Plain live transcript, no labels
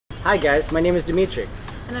Hi guys, my name is Dimitri.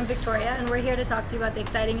 And I'm Victoria, and we're here to talk to you about the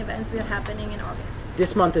exciting events we have happening in August.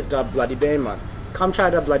 This month is dubbed Bloody Mary Month. Come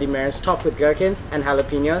try the Bloody Marys topped with gherkins and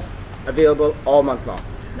jalapenos, available all month long.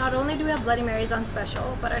 Not only do we have Bloody Marys on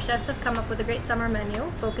special, but our chefs have come up with a great summer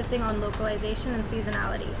menu focusing on localization and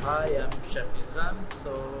seasonality. Hi, I'm Chef Isran.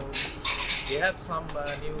 So we have some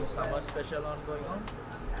new summer special ongoing on,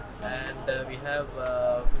 and we have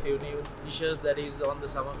a few new dishes that is on the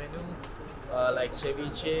summer menu, like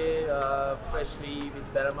ceviche, freshly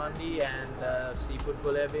with barramundi, and seafood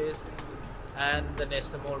bouillabaisse, and the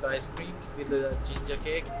Nesta mold ice cream with the ginger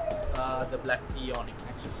cake, the black tea on it.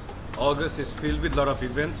 August is filled with a lot of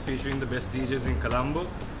events featuring the best DJs in Colombo.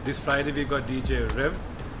 This Friday we got DJ Rev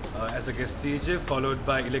as a guest DJ, followed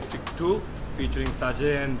by Electric 2 featuring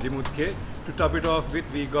Sajay and Dimut K. To top it off with,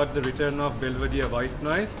 we got the return of Belvedere White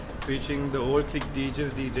Noise featuring the old click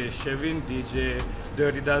DJs, DJ Shevin, DJ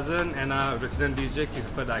Dirty Dozen, and our resident DJ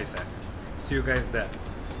Christopher Dysak. See you guys there.